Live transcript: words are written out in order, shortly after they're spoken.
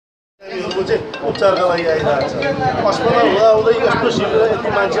उपचारका लागि आइरहेको छ। अस्पताल हुँदाहुँदै यस्तो शिविर यति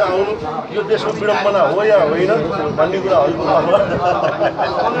मान्छे आउनु यो देशको विडम्बना हो या होइन भन्ने कुरा हजुरको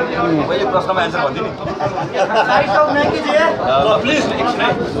मैले प्रश्नमा एन्सर भन्दिनँ नि। प्लिज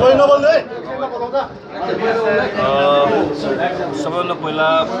कोही नबोल्नु है। सबैभन्दा पहिला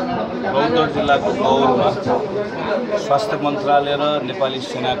रौतहट जिल्लाको गौरमा स्वास्थ्य मन्त्रालय र नेपाली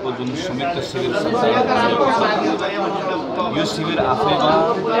सेनाको जुन संयुक्त शिविर सञ्चालन गरिएको छ, यो शिविर आफैमा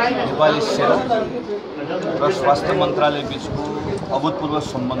नेपाली सेना र स्वास्थ्य मन्त्रालय बीचको अभूतपूर्व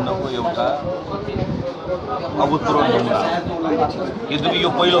सम्बन्धको एउटा अभूतपूर्व नमुना हो। यद्यपि यो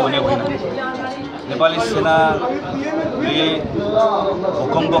पहिलो भनेको होइन। नेपाली सेनाले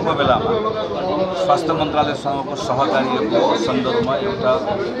भूकम्पको बेलामा स्वास्थ्य मन्त्रालयसँगको सहकार्यको सन्दर्भमा एउटा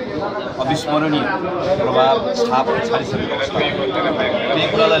अविस्मरणीय प्रभाव छाप छाडिसकेको अवस्था। त्यही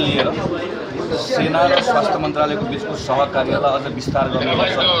कुरालाई लिएर सेना र स्वास्थ्य मन्त्रालयको बीचको सहकार्यलाई अझ विस्तार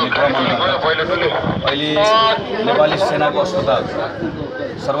गर्नुपर्छ भन्ने क्रममा अहिले नेपाली सेनाको अस्पताल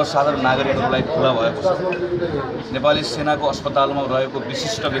सर्वसाधारण नागरिकहरूलाई खुला भएको छ। नेपाली सेनाको अस्पतालमा रहेको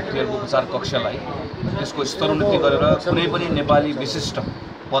विशिष्ट व्यक्तिहरूको उपचार कक्षलाई त्यसको स्तरोन्नति गरेर कुनै पनि नेपाली विशिष्ट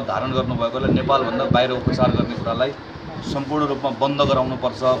पद धारण गर्नुभएकोलाई नेपालभन्दा बाहिर उपचार गर्ने कुरालाई सम्पूर्ण रूपमा बन्द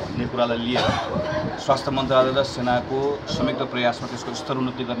गराउनुपर्छ भन्ने कुरालाई लिएर स्वास्थ्य मन्त्रालय र सेनाको संयुक्त प्रयासमा त्यसको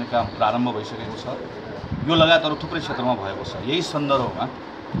स्तरोन्नति गर्ने काम प्रारम्भ भइसकेको छ। यो लगायत अरू थुप्रै क्षेत्रमा भएको छ। यही सन्दर्भमा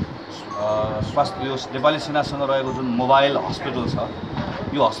यो नेपाली सेनासँग रहेको जुन मोबाइल हस्पिटल छ,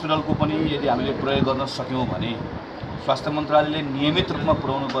 यो हस्पिटलको पनि यदि हामीले प्रयोग गर्न सक्यौँ भने स्वास्थ्य मन्त्रालयले नियमित रूपमा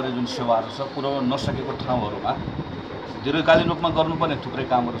पुर्याउनु पर्ने जुन सेवाहरू छ, पुर्याउन नसकेको ठाउँहरूमा दीर्घकालीन रूपमा गर्नुपर्ने थुप्रै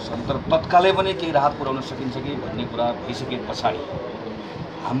कामहरू छन्, तर तत्कालै पनि केही राहत पुर्याउन सकिन्छ कि भन्ने कुरा भइसके पछाडि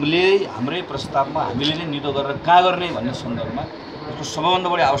हाम्रै प्रस्तावमा हामीले नै निदो गरेर कहाँ गर्ने भन्ने सन्दर्भमा यसको सबैभन्दा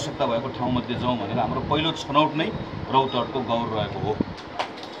बढी आवश्यकता भएको ठाउँमध्ये जाउँ भनेर हाम्रो पहिलो छनौट नै रौतहटको गौर रहेको हो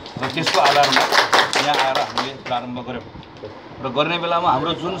र त्यसको आधारमा यहाँ आएर हामीले प्रारम्भ गऱ्यौँ र गर्ने बेलामा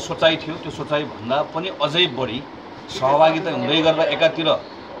हाम्रो जुन सोचाइ थियो त्यो सोचाइभन्दा पनि अझै बढी सहभागिता हुँदै गर्दा एकातिर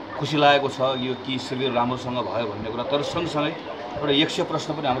खुसी लागेको छ यो कि शिविर राम्रोसँग भयो भन्ने कुरा, तर सँगसँगै एउटा 100 प्रश्न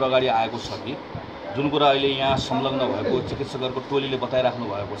पनि हाम्रो अगाडि आएको छ कि जुन कुरा अहिले यहाँ संलग्न भएको चिकित्सकहरूको टोलीले बताइराख्नु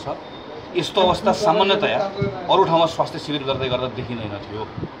भएको छ, यस्तो अवस्था सामान्यतया अरू ठाउँमा स्वास्थ्य शिविर गर्दै गर्दा देखिँदैन थियो।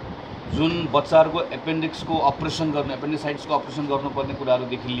 जुन बच्चाहरूको एपेन्डिक्सको अपरेसन गर्ने एपेन्डिसाइटिसको अपरेसन गर्नुपर्ने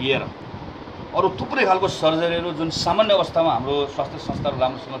कुराहरूदेखि लिएर अरू थुप्रै खालको सर्जरीहरू जुन सामान्य अवस्थामा हाम्रो स्वास्थ्य संस्थाहरू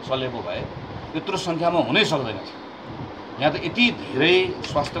राम्रोसँग चलेको भए यत्रो सङ्ख्यामा हुनै सक्दैन थियो। यहाँ त यति धेरै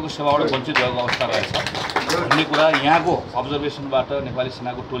स्वास्थ्यको सेवाबाट वञ्चित भएको अवस्था रहेछ भन्ने कुरा यहाँको अब्जर्भेसनबाट नेपाली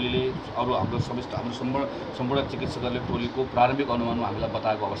सेनाको टोलीले अरू हाम्रो सम्पूर्ण चिकित्सकहरूले टोलीको प्रारम्भिक अनुमानमा हामीलाई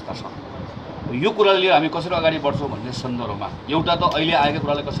बताएको अवस्था छ। यो कुराले लिएर हामी कसरी अगाडि बढ्छौँ भन्ने सन्दर्भमा एउटा त अहिले आएको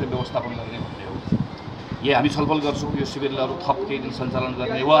कुरालाई कसरी व्यवस्थापन गर्ने भन्ने हो। हामी छलफल गर्छौँ यो शिविरलाई अरू थप केही दिन सञ्चालन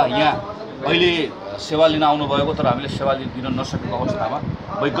गर्ने वा यहाँ अहिले सेवा लिन आउनुभएको तर हामीले सेवा दिन नसकेको अवस्थामा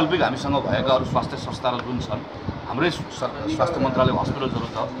वैकल्पिक हामीसँग भएका अरू स्वास्थ्य संस्थाहरू जुन छन्, हाम्रै स्वास्थ्य मन्त्रालय हस्पिटल्सहरू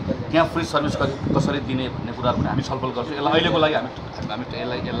छ, त्यहाँ फ्री सर्भिस कसरी दिने भन्ने कुराहरू पनि हामी छलफल गर्छौँ। यसलाई अहिलेको लागि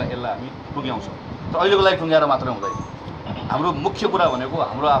यसलाई हामी टुङ्ग्याउँछौँ, तर अहिलेको लागि टुङ्ग्याएर मात्रै हुँदैन। हाम्रो मुख्य कुरा भनेको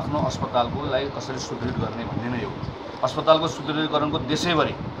हाम्रो आफ्नो अस्पतालकोलाई कसरी सुदृढ गर्ने भन्ने नै हो। अस्पतालको सुदृढीकरणको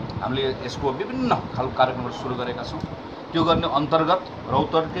देशैभरि हामीले यसको विभिन्न खालको कार्यक्रमहरू सुरु गरेका छौँ। त्यो गर्ने अन्तर्गत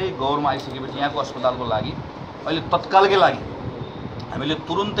रौतहटकै गौरमा आइसकेपछि यहाँको अस्पतालको लागि अहिले तत्कालकै लागि हामीले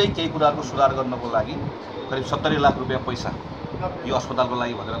तुरुन्तै केही कुराहरूको सुधार गर्नको लागि करिब 70 लाख रुपियाँ पैसा यो अस्पतालको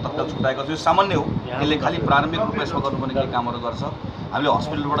लागि भनेर तत्काल छुटाएको छ। यो सामान्य हो, यसले खालि प्रारम्भिक रूपमा यसमा गर्नुपर्ने केही कामहरू गर्छ। हामीले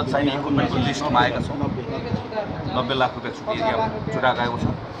हस्पिटलबाट चाहिने इक्विपमेन्टको लिस्टमा आएका छौँ, 90 लाख रुपियाँ छुटाएको छ।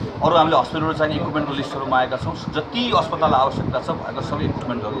 अरू हामीले हस्पिटलबाट चाहिने इक्विपमेन्टको लिस्टहरूमा आएका छौँ। जति अस्पताल आवश्यकता छ भएका सबै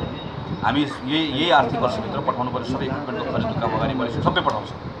इक्विपमेन्टहरू हामी यही आर्थिक वर्षभित्र पठाउनु पर्ने सबै इक्विपमेन्टको खरिदको काम अगाडि बढिसक्यो, सबै पठाउँछ।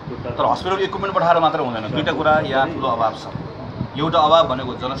 तर हस्पिटलको इक्विपमेन्ट पठाएर मात्र हुँदैन। दुईवटा कुरा यहाँ ठुलो अभाव छ। एउटा अभाव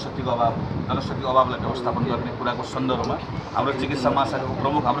भनेको जनशक्तिको अभाव। जनशक्तिको अभावलाई व्यवस्थापन गर्ने कुराको सन्दर्भमा हाम्रो चिकित्सा महाशाखाको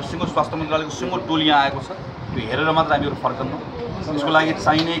प्रमुख हाम्रो सिङ्गो स्वास्थ्य मन्त्रालयको सिङ्गो टोली यहाँ आएको छ। त्यो हेरेर मात्र हामीहरू फर्कन्नु। यसको लागि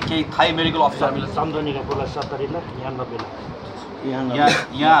चाहिने केही थाई मेडिकल अफिसर हामीले सम्झनीको 70 लाख यहाँ 90 लाख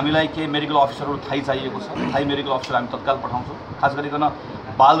यहाँ हामीलाई केही मेडिकल अफिसरहरू थाई चाहिएको छ। थाई मेडिकल अफिसर हामी तत्काल पठाउँछौँ। खास गरिकन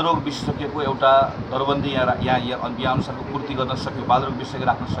बालरोग विशेषज्ञको एउटा दरबन्दी यहाँ अनुसारको पूर्ति गर्न सक्यो, बालरोग विशेषज्ञ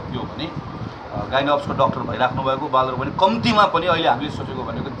राख्न सकियो भने गाइनोप्सको डाक्टर भइराख्नु भएको बालरोग भने कम्तीमा पनि अहिले हामीले सोचेको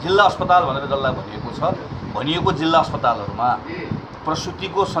भनेको जिल्ला अस्पताल भनेर जसलाई भनिएको जिल्ला अस्पतालहरूमा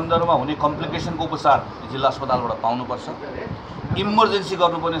प्रसुतिको सन्दर्भमा हुने कम्प्लिकेसनको उपचार जिल्ला अस्पतालबाट पाउनुपर्छ। इमर्जेन्सी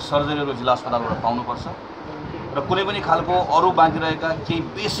गर्नुपर्ने सर्जरीहरू जिल्ला अस्पतालबाट पाउनुपर्छ र कुनै पनि खालको अरू बाँकी रहेका केही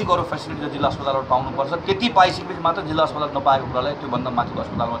बेसिक अरू फेसिलिटी जिल्ला अस्पतालबाट पाउनुपर्छ। त्यति पाइसकेपछि मात्र जिल्ला अस्पताल नपाएको कुरालाई त्योभन्दा माथिको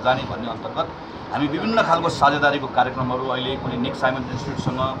अस्पतालमा जाने भन्ने अन्तर्गत हामी विभिन्न खालको साझेदारीको कार्यक्रमहरू अहिले कुनै निक साइमन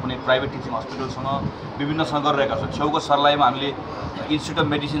इन्स्टिट्युटसँग कुनै प्राइभेट टिचिङ हस्पिटलसँग विभिन्नसँग गरिरहेका छौँ। छेउको सर्लाहीमा हामीले इन्स्टिट्युट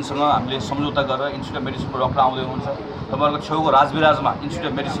अफ मेडिसिनसँग हामीले सम्झौता गरेर इन्स्टिट्युट अफ मेडिसिनको डक्टर आउँदै हुनुहुन्छ। तपाईँहरूको छेउको राजविराजमा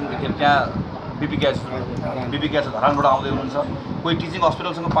इन्स्टिट्युट अफ मेडिसिन त्यहाँ बिबिकेएच धरानबाट आउँदै हुनुहुन्छ। कोही टिचिङ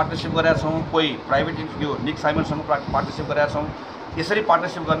हस्पिटलसँग पार्टनरसिप गरेका छौँ, कोही प्राइभेट यो निक साइमनसँग पार्टनरसिप गरेका छौँ। यसरी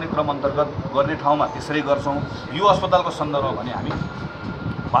पार्टनरसिप गर्ने क्रम अन्तर्गत गर्ने ठाउँमा त्यसरी गर्छौँ। यो अस्पतालको सन्दर्भमा भने हामी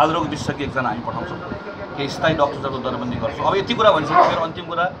बालरोग विशेषज्ञ एकजना हामी पठाउँछौँ, केही स्थायी डक्टरहरूको दरबन्दी गर्छौँ। अब यति कुरा भनिसक्यो, फेरि अन्तिम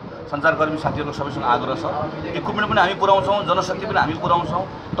कुरा सञ्चारकर्मी साथीहरूको सबैसँग आग्रह छ, इक्विपमेन्ट पनि हामी पुऱ्याउँछौँ, जनशक्ति पनि हामी पुऱ्याउँछौँ,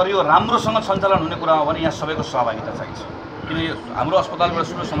 तर यो राम्रोसँग सञ्चालन हुने कुरामा भने यहाँ सबैको सहभागिता चाहिन्छ। किन यो हाम्रो अस्पतालबाट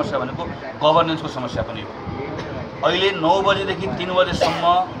ठुलो समस्या भनेको गभर्नेन्सको समस्या पनि हो। अहिले 9 बजेदेखि 3 बजेसम्म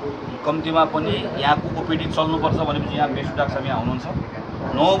कम्तीमा पनि यहाँको ओपिडी चल्नुपर्छ भनेपछि यहाँ बेसी डाक्टर साहब यहाँ हुनुहुन्छ।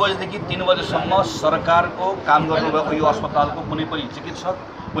 9 बजेदेखि 3 बजेसम्म सरकारको काम गर्नुभएको यो अस्पतालको कुनै पनि चिकित्सक,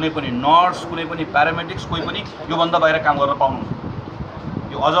 कुनै पनि नर्स, कुनै पनि प्यारामेडिक्स, कोही पनि योभन्दा बाहिर काम गर्न पाउनुहुन्छ।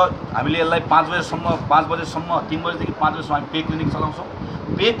 यो अझ हामीले यसलाई 5 बजेसम्म 3 बजेदेखि 5 बजेसम्म हामी पे क्लिनिक चलाउँछौँ।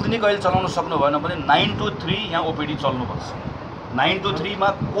 पे क्लिनिक अहिले चलाउन सक्नु भएन भने 9 to 3 यहाँ ओपिडी चल्नुपर्छ। 9 to 3 मा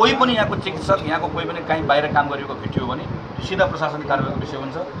कोही पनि यहाँको चिकित्सक, यहाँको कोही पनि कहीँ बाहिर काम गरेको भेटियो भने सिधा प्रशासनिक कारबाहीको विषय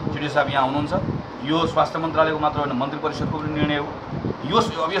हुन्छ। सिडी साहब यहाँ हुनुहुन्छ। यो स्वास्थ्य मन्त्रालयको मात्र होइन, मन्त्री परिषदको पनि निर्णय हो।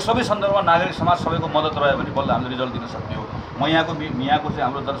 अब यो सबै सन्दर्भमा नागरिक समाज सबैको मद्दत रह्यो भने बल्ल हामीले रिजल्ट दिन सक्ने हो। म यहाँको चाहिँ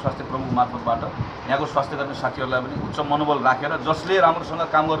हाम्रो जनस्वास्थ्य प्रमुख मार्फतबाट यहाँको स्वास्थ्यकर्मी साथीहरूलाई पनि उच्च मनोबल राखेर जसले राम्रोसँग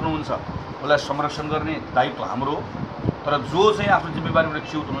काम गर्नुहुन्छ उसलाई संरक्षण गर्ने दायित्व हाम्रो हो। तर जो चाहिँ आफ्नो जिम्मेवारीबाट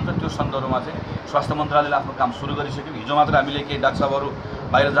च्युत हुनुहुन्छ त्यो सन्दर्भमा चाहिँ स्वास्थ्य मन्त्रालयले आफ्नो काम सुरु गरिसक्यो। हिजो मात्र हामीले केही डाक्टर साहबहरू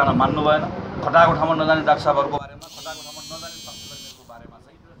बाहिर जान मान्नु भएन। खटाको ठाउँमा नजाने डाक्टर साहबहरूको बारेमा, खटाको ठाउँमा नजाने स्वास्थ्यकर्मीहरूको बारेमा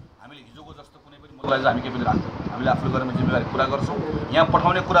चाहिँ हामीले हिजोको जस्तो कुनै पनि मुद्दालाई चाहिँ हामी केही पनि राख्दैनौँ। हामीले आफ्नो गरेर जिम्मेवारी पुरा गर्छौँ। यहाँ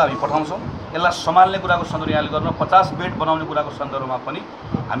पठाउने कुरा हामी पठाउँछौँ। यसलाई सम्हाल्ने कुराको सन्दर्भ यहाँले गर्न 50 बेड बनाउने कुराको सन्दर्भमा पनि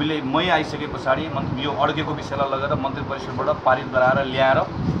हामीले मै आइसके पछाडि यो अड्केको विषयलाई लगेर मन्त्री परिषदबाट पारित गराएर ल्याएर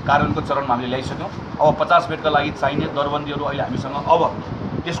कार्यान्वयनको चरणमा हामीले ल्याइसक्यौँ। अब 50 बेडका लागि चाहिने दरबन्दीहरू अहिले हामीसँग अब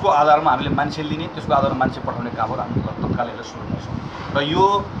त्यसको आधारमा हामीले मान्छे लिने, त्यसको आधारमा मान्छे पठाउने कामहरू हामी तत्काल यसलाई सुरु गर्छौँ। र यो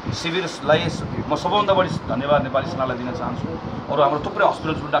शिविरलाई म सबैभन्दा बढी धन्यवाद नेपाली सेनालाई दिन चाहन्छु। अरू हाम्रो थुप्रै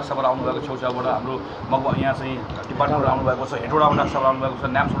हस्पिटल्सबाट डाक्टर साहबहरू आउनुभएको, छेउछाउबाट हाम्रो यहाँ चाहिँ डिपार्टमेन्टबाट आउनुभएको छ, हेटौडाबाट डाक्टर साहब आउनुभएको छ,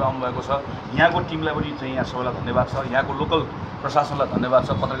 न्याम्सबाट आउनुभएको छ। यहाँको टिमलाई पनि चाहिँ यहाँ सबैलाई धन्यवाद छ। यहाँको लोकल प्रशासनलाई धन्यवाद छ,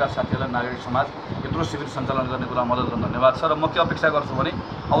 पत्रकार साथीहरूलाई, नागरिक समाज यत्रो शिविर सञ्चालन गर्ने कुरा मद्दत गर्न धन्यवाद छ। र म के अपेक्षा गर्छु भने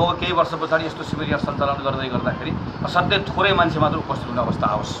अब केही वर्ष पछाडि यस्तो शिविर यहाँ सञ्चालन गर्दाखेरि असाध्यै थोरै मान्छे मात्र उपस्थित हुने अवस्था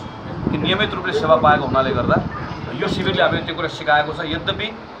आओस्। कि नियमित रूपले सेवा पाएको हुनाले गर्दा यो शिविरले हामीले त्यो कुरा सिकाएको छ। यद्यपि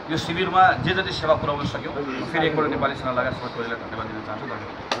यो शिविरमा जे जति सेवा पुर्याउन सक्यौँ, फेरि एकपल्ट नेपाली सेना लगायत सबै टोलीलाई धन्यवाद दिन चाहन्छु।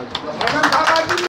 धन्यवाद।